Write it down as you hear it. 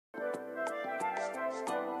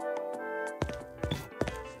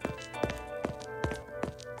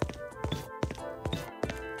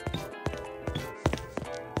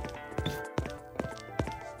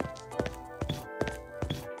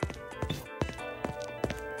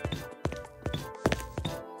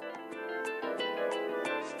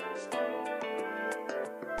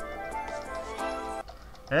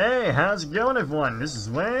Hey, how's it going, everyone? This is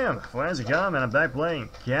RamsTheNameCom, and I'm back playing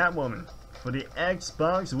Catwoman for the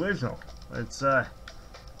Xbox original. Let's do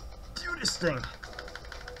this thing.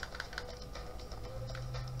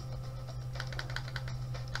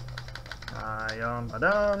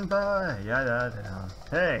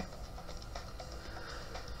 Hey.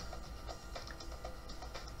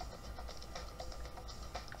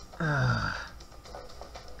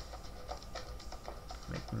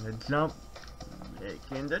 Making the jump.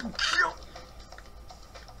 Making the jump.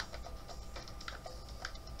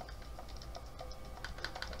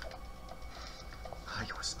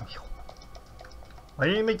 Why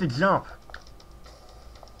didn't you make the jump?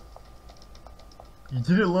 You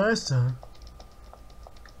did it last time.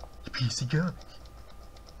 You piece of garbage.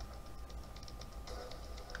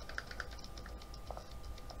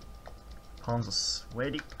 Palms are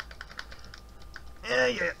sweaty.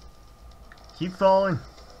 Yeah. Keep falling.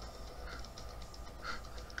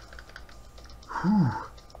 Whew.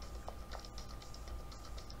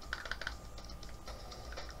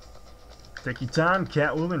 Take your time,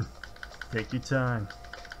 Catwoman. Take your time.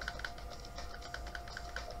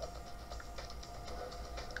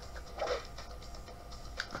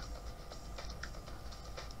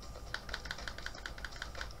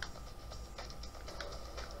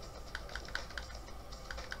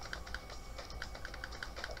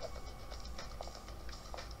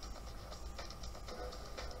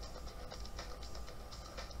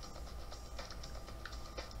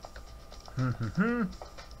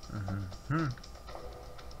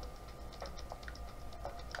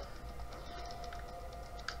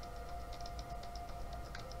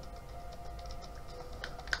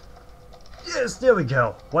 Yes, there we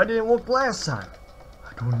go. Why didn't it work last time?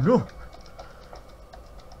 I don't know.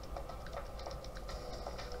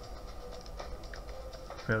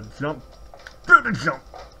 Prepare to jump. Prepare to jump.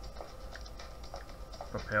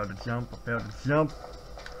 Prepare to jump. Prepare to jump.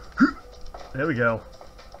 There we go.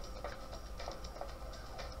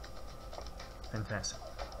 Fantastic.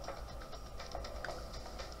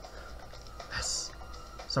 Yes.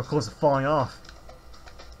 So close to falling off.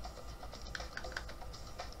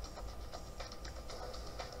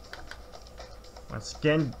 Once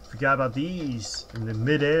again, forgot about these in the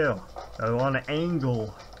mid-air. They're on an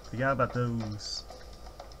angle. Forgot about those.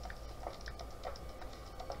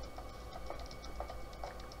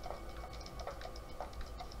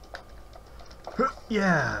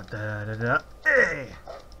 Yeah, Hey!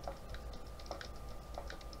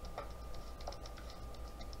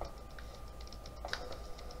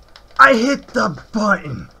 I hit the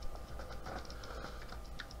button.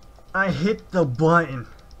 I hit the button.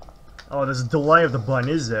 Oh, there's a delay of the button,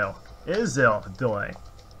 is there? Is there a delay?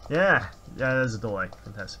 Yeah, there's a delay.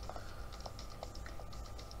 Fantastic.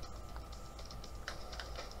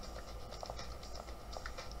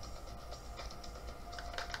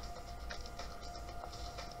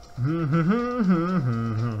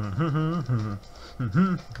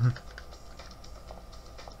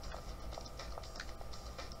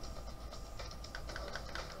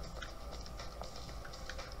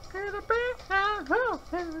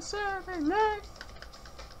 Saturday night,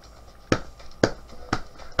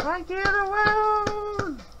 I get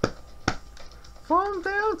around from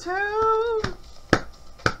downtown.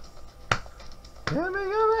 Let me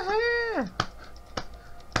go ahead.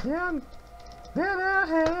 Yeah,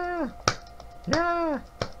 yeah.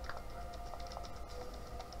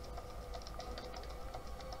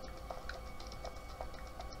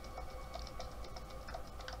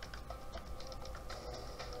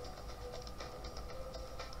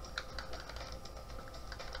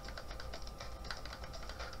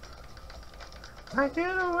 I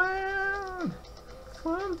get around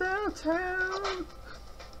from downtown.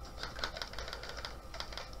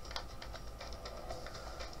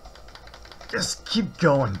 Just keep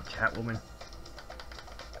going, Catwoman.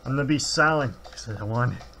 I'm gonna be silent because I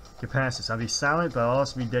want to get past this. I'll be silent, but I'll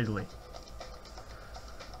also be deadly.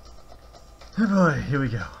 Oh boy, here we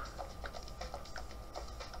go.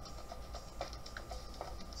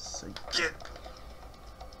 So get.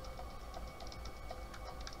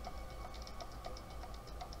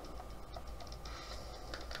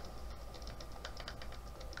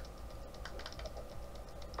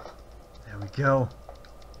 There we go.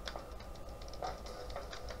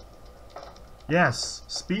 Yes,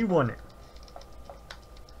 speed one it.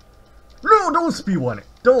 No, don't speed one it.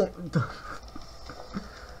 Don't.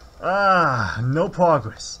 No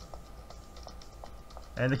progress.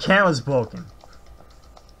 And the camera's broken.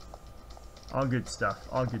 All good stuff.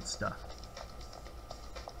 All good stuff.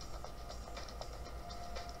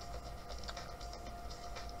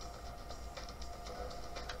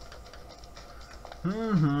 I'm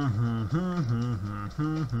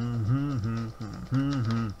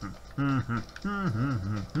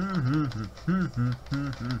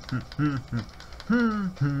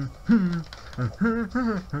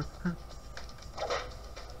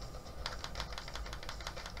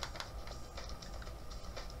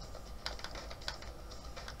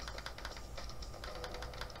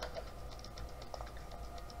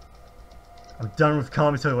done with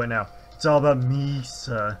commentary right now. It's all about me,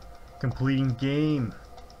 sir. Completing game.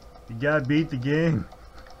 You gotta beat the game.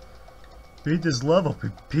 Beat this level,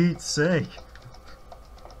 for Pete's sake.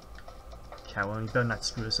 Catwoman, you better not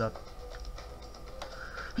screw this up.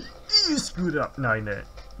 You screwed it up. No, you didn't.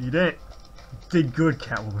 You didn't. You did good,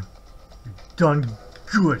 Catwoman. You done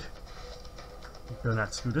good. You better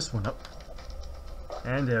not screw this one up.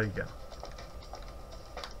 And there you go.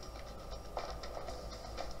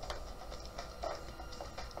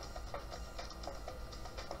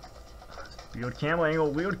 Weird camera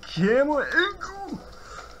angle, weird camera angle!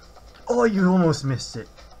 Oh, you almost missed it.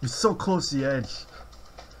 You're so close to the edge.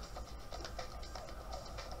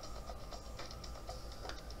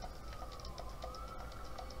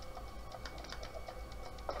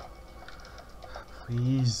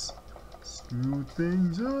 Please, screw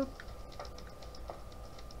things up.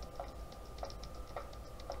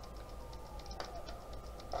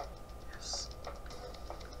 Yes.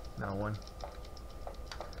 Now one.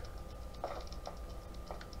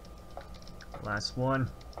 Last one.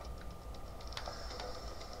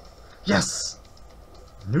 Yes!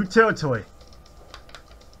 New territory.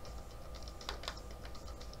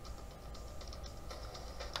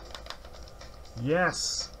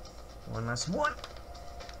 Yes! One last one.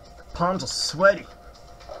 Palms are sweaty.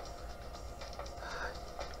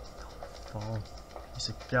 Don't fall. Piece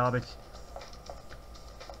of garbage.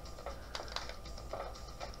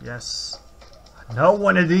 Yes. Another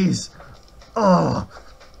one of these. Oh!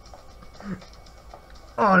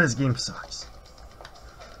 Oh, this game sucks.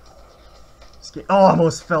 This game, oh, I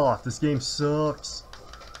almost fell off. This game sucks.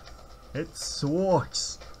 It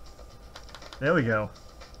sucks. There we go.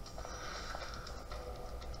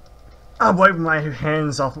 I'm wiping my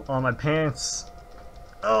hands off on my pants.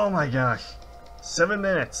 Oh my gosh. 7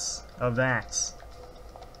 minutes of that.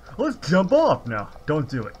 Let's jump off now. Don't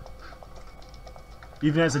do it.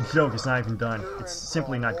 Even as a joke, it's not even done. It's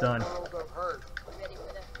simply not done.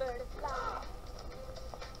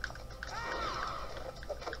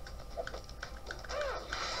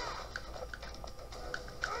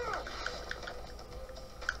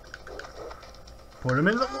 Put him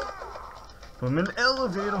in the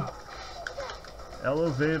elevator.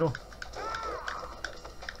 Elevator.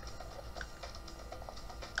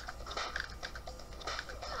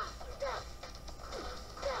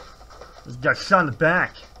 This got shot in the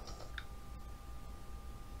back.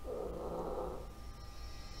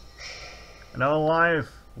 Another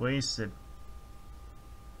life wasted.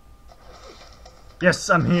 Yes,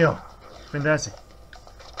 I'm here. Fantastic.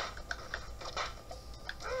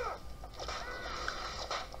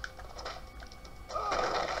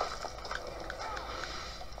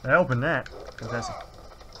 I opened that. Fantastic.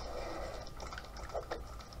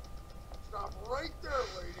 Stop right there,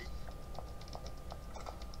 lady.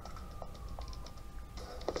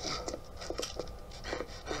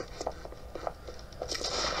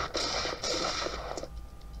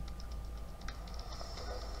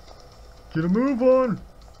 Get a move on.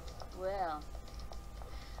 Well,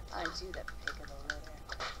 aren't you the pick of the litter?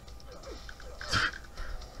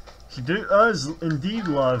 She does indeed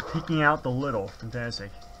love picking out the little.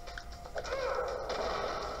 Fantastic.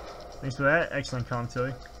 Thanks for that. Excellent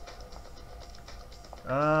commentary.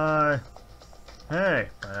 Hey.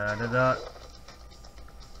 Da-da-da.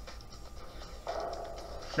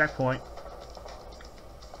 Checkpoint.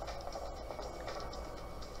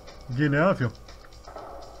 Getting out of here.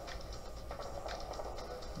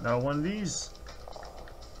 Another one of these.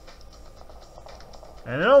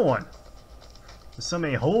 And another one. There's so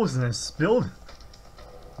many holes in this building.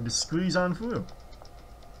 You just squeeze on through.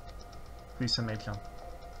 Please somebody jump.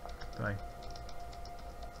 Right.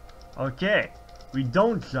 Okay. We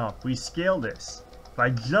don't jump. We scale this. If I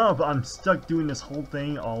jump, I'm stuck doing this whole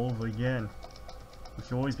thing all over again. Which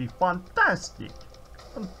will always be fantastic.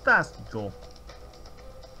 Fantastical.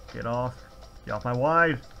 Get off. Get off my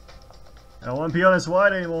wide. I don't want to be on this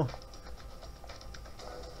wide anymore.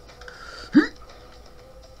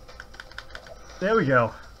 There we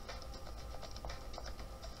go.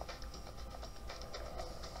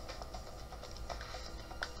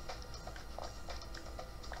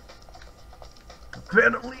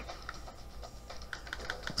 Grant a leap.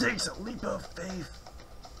 Takes a leap of faith.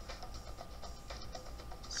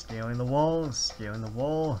 Scaling the wall, scaling the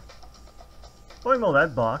wall. Oh, well,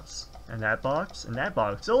 that box, and that box, and that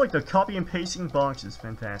box. So, like, the copy and pasting boxes.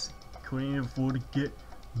 Fantastic. Couldn't afford to get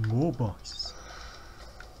more boxes.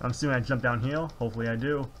 I'm assuming I jump down here. Hopefully I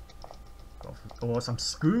do. Or else I'm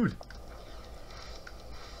screwed.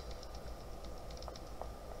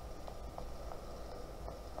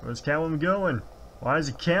 Where's Catwoman going? Why is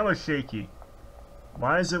the camera shaky?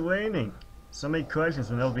 Why is it raining? So many questions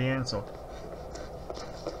will never be answered.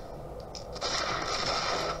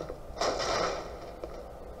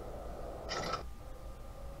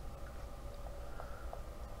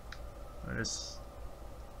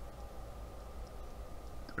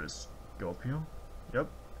 Just go up here. Yep.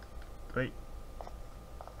 Wait.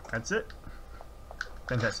 That's it.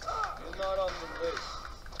 Fantastic. You're not on the list.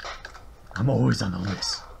 I'm always on the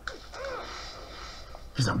list.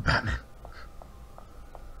 Because I'm Batman.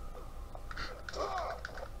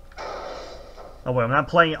 Oh wait, I'm not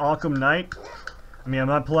playing Arkham Knight. I mean, I'm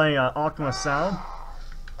not playing Arkham Asylum.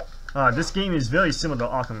 This game is very similar to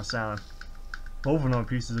Arkham Asylum. Both of them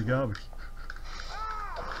pieces of garbage.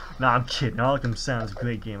 Nah, I'm kidding. Arkham Asylum is a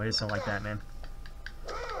great game. I just don't like that, man.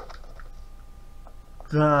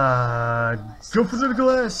 Go for the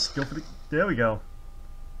glass. Go for the. There we go.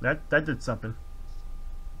 That did something.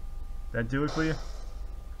 That do it for you?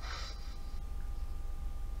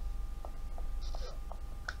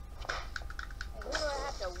 Who do I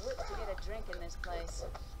have to whip to get a drink in this place?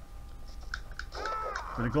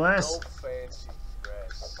 For the glass. No fancy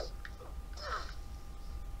dress.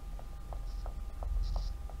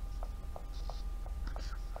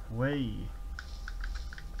 Way.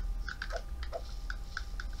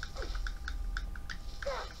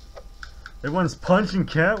 Everyone's punching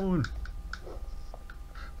Catwoman.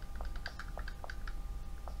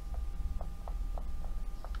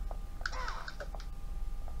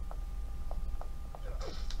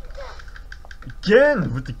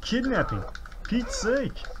 Again with the kidnapping. Pete's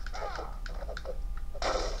sake.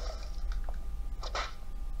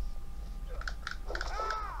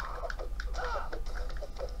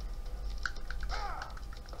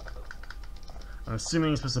 I'm assuming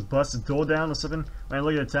you're supposed to bust the door down or something. When I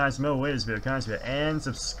look at the times, remember wait this video, comment this video, and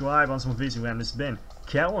subscribe on some videos around. This has been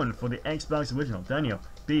Catwoman for the Xbox original. Daniel,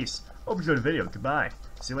 peace. Hope you enjoyed the video. Goodbye.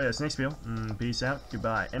 See you later. This next video. Peace out.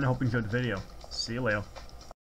 Goodbye. And I hope you enjoyed the video. See you later.